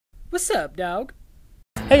What's up, dog?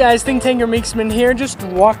 Hey guys, Thinktanger Meeksman here, just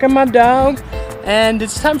walking my dog, and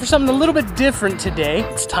it's time for something a little bit different today.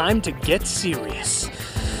 It's time to get serious.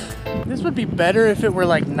 This would be better if it were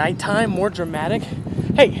like nighttime, more dramatic.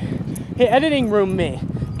 Hey, editing room me.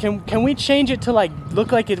 Can we change it to like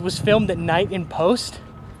look like it was filmed at night in post?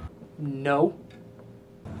 No.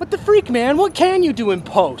 What the freak, man? What can you do in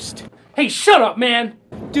post? Hey, shut up, man!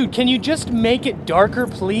 Dude, can you just make it darker,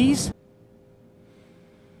 please?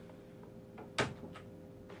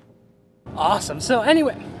 Awesome. So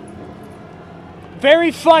anyway, very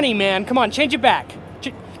funny, man. Come on, change it back.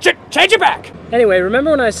 Change it back! Anyway, remember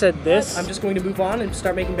when I said this? I'm just going to move on and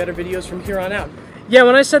start making better videos from here on out. Yeah,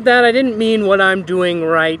 when I said that, I didn't mean what I'm doing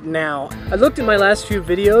right now. I looked at my last few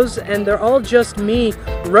videos, and they're all just me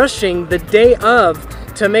rushing the day of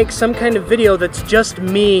to make some kind of video that's just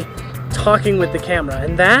me talking with the camera.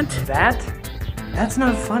 And that's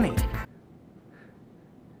not funny.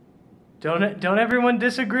 Don't everyone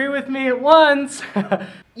disagree with me at once.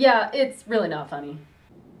 Yeah, it's really not funny.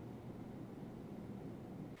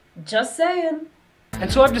 Just saying.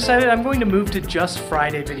 And so I've decided I'm going to move to just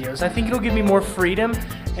Friday videos. I think it'll give me more freedom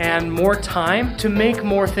and more time to make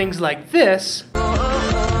more things like this.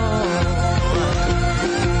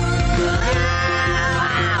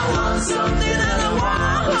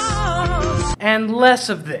 And less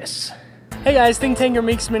of this. Hey guys, Thinktanger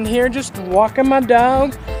Meeksman here, just walking my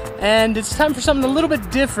dog. And it's time for something a little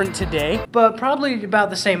bit different today, but probably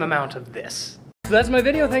about the same amount of this. So that's my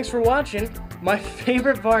video, thanks for watching. My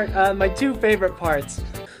favorite part, my two favorite parts.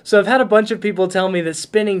 So I've had a bunch of people tell me that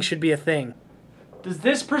spinning should be a thing. Does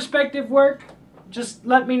this perspective work? Just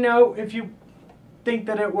let me know if you think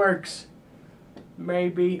that it works.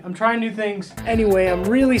 Maybe. I'm trying new things. Anyway, I'm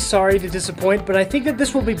really sorry to disappoint, but I think that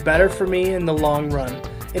this will be better for me in the long run.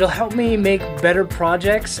 It'll help me make better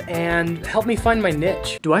projects and help me find my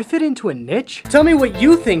niche. Do I fit into a niche? Tell me what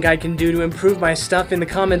you think I can do to improve my stuff in the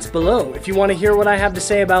comments below. If you want to hear what I have to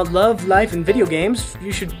say about love, life, and video games,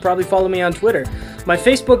 you should probably follow me on Twitter. My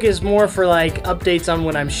Facebook is more for like updates on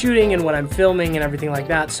when I'm shooting and when I'm filming and everything like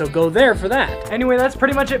that, so go there for that. Anyway, that's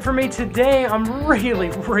pretty much it for me today. I'm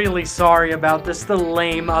really sorry about the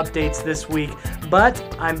lame updates this week, but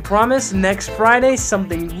I promise next Friday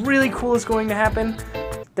something really cool is going to happen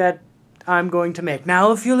that I'm going to make.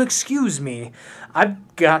 Now, if you'll excuse me,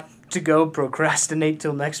 I've got to go procrastinate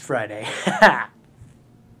till next Friday.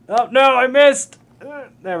 Oh no, I missed!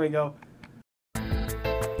 There we go.